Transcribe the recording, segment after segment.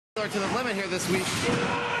Gaylord to the limit here this week.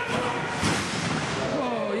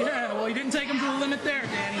 Oh, yeah. Well, he didn't take him to the limit there,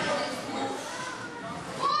 Danny.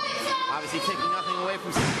 Obviously taking nothing away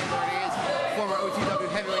from Sir Gaylord. He is former OTW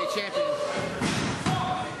heavyweight champion.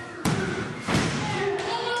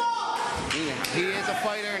 He is a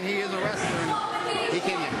fighter and he is a wrestler. And he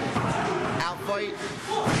can outfight,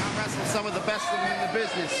 out-wrestle some of the best of them in the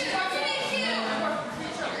business.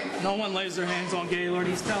 No one lays their hands on Gaylord.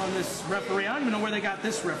 He's telling this referee, I don't even know where they got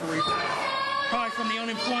this referee. Probably from the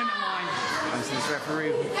unemployment line. Obviously this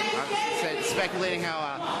referee, speculating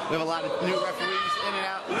how we have a lot of new referees in and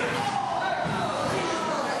out.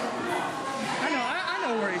 I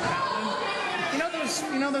know where he found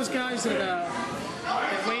them. You know those guys that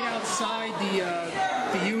wait outside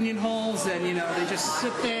the union halls, and they just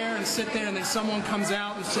sit there, and then someone comes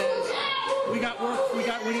out and says, we need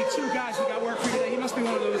 2 guys, we got work for you today. He must be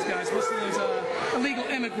one of those guys, most of those illegal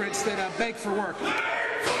immigrants that beg for work.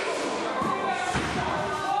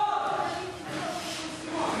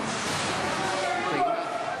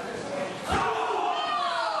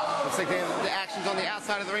 Looks like they have the actions on the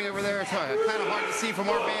outside of the ring over there. It's kind of hard to see from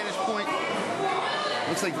our vantage point.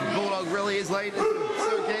 Looks like Bulldog really is late into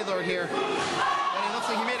Sir Gaylord here. And it looks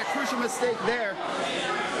like he made a crucial mistake there,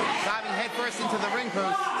 diving headfirst into the ring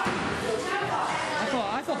post.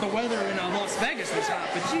 I thought the weather in Las Vegas was hot,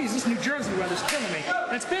 but geez, this New Jersey weather's killing me.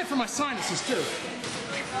 And it's bad for my sinuses too.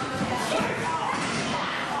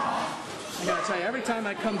 I gotta tell you, every time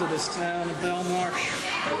I come to this town of Belmarsh,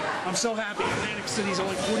 I'm so happy. Atlantic City's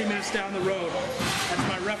only 40 minutes down the road. That's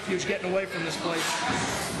my refuge, getting away from this place.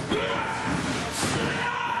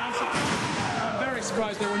 I'm very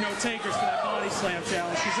surprised there were no takers for that body slam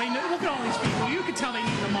challenge, because look at all these people. You can tell they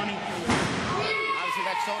need the money. Obviously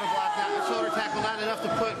that shoulder block, shoulder tackle, not enough to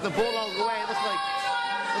put the Bulldog away. It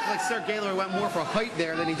looked like Sir Gaylord went more for height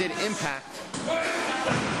there than he did impact. Oh,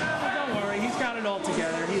 don't worry, he's got it all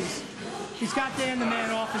together. He's got Dan the Man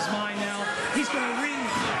off his mind now. He's going to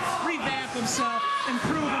revamp himself,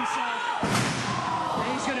 improve himself.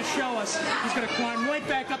 And he's going to show us. He's going to climb right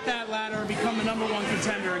back up that ladder and become the #1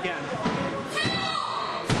 contender again.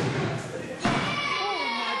 Oh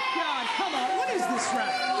my God! Come on, what is this ref?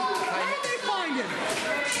 Where did they find him?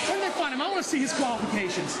 Where did they find him? I want to see his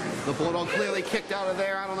qualifications. The Bulldog clearly kicked out of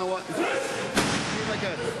there. I don't know what. Seemed like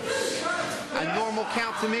a normal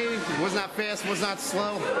count to me. Was not fast, was not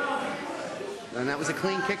slow. And that was a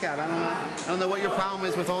clean kick out. I don't know what your problem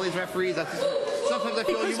is with all these referees. Sometimes I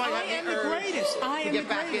feel you might have to get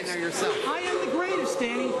back in there yourself. I am the greatest,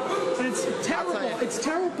 Danny. But it's terrible. It's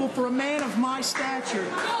terrible for a man of my stature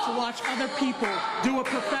to watch other people do a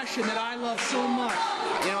profession that I love so much.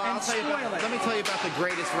 Let me tell you about the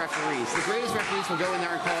greatest referees. The greatest referees will go in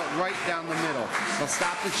there and call it right down the middle. They'll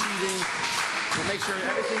stop the cheating. They'll make sure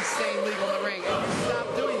everything's staying legal in the ring. And you stop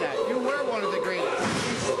doing that. You were one of the greatest.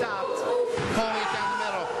 You stopped calling it down the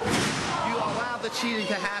middle. You allowed the cheating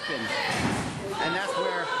to happen. And that's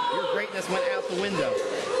where your greatness went out the window.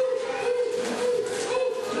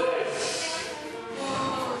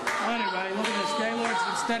 Anyway, look at this. Gaylord's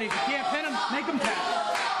been steady. If you can't pin him, make him tap.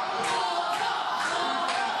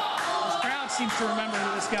 This crowd seems to remember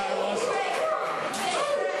who this guy was.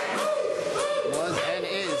 Was and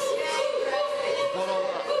is.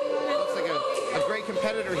 Looks like a great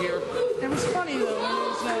competitor here. It was funny though.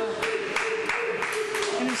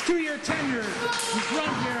 In his 2-year tenure, he's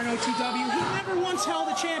run here in OTW, he never once held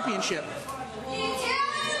a championship.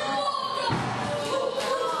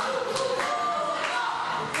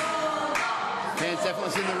 Fans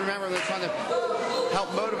definitely seem to remember they're trying to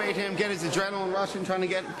help motivate him, get his adrenaline rushing, trying to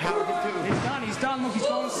get power too. He's done. Look, he's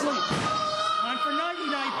going to sleep. Time for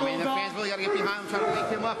nighty-night, Bulldog. I mean, the fans really got to get behind him, trying to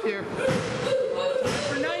wake him up here.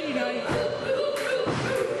 Time for nighty-night.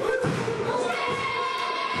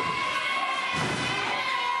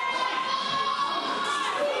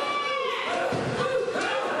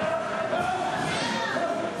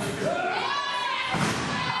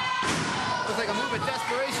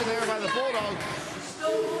 Desperation there by the Bulldog.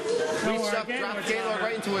 Reached up, dropped Gaylord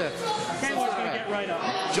right into it. Gaylord's going to get right up.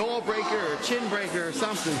 Jaw breaker, or chin breaker, or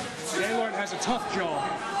something. Gaylord has a tough jaw.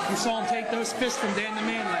 We saw him take those fists from Dan the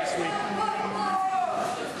Man last week.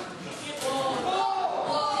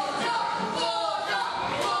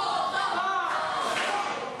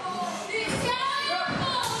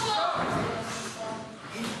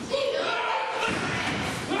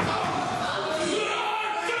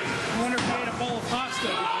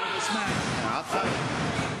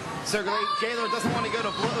 Sir Gaylord doesn't want to go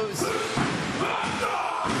to blows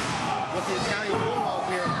with the Italian Bulldog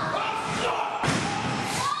here.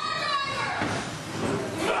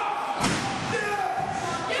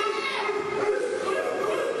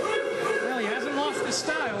 his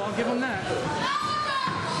style, I'll give him that.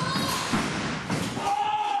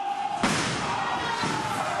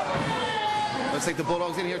 Looks like the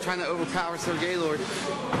Bulldogs in here trying to overpower Sir Gaylord.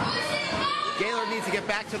 Gaylord needs to get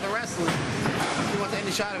back to the wrestling. He wants to end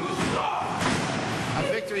the shot of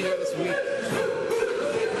a victory here this week.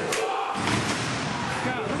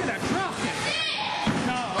 God, look at that drop kick.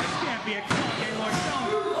 No, this can't be a kill, Gaylord.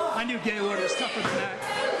 No. I knew Gaylord was tougher than that.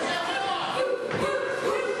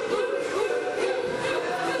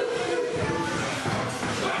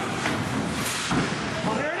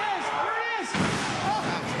 Oh, here it is. Here it is.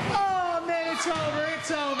 Oh, man, it's over. It's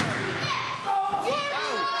over. Oh,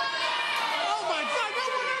 my God. No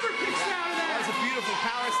one ever kicks out of that. That was a beautiful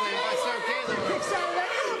power slam by Sir Gaylord. Kicks out of that.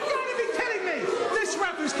 You've got to be kidding me. This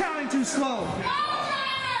ref is counting too slow.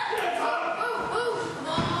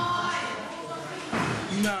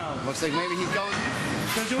 No. Looks like maybe he's going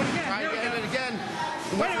Gonna do it again. try to Here we get go. it again.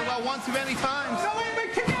 He Wait went a for about one too many times. No, wait a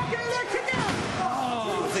minute. Kick out. Get in there. Kick out.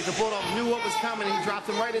 Oh. Looks like the Bulldog knew what was coming and he dropped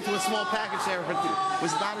him right into a small package there, but it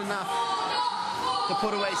was not enough to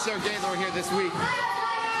put away Sir Gaylord here this week.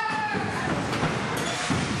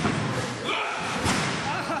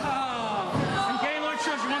 Oh. And Gaylord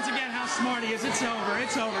shows you once again how smart he is. It's over.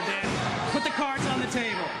 It's over, Dan. Put the cards on the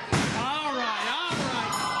table.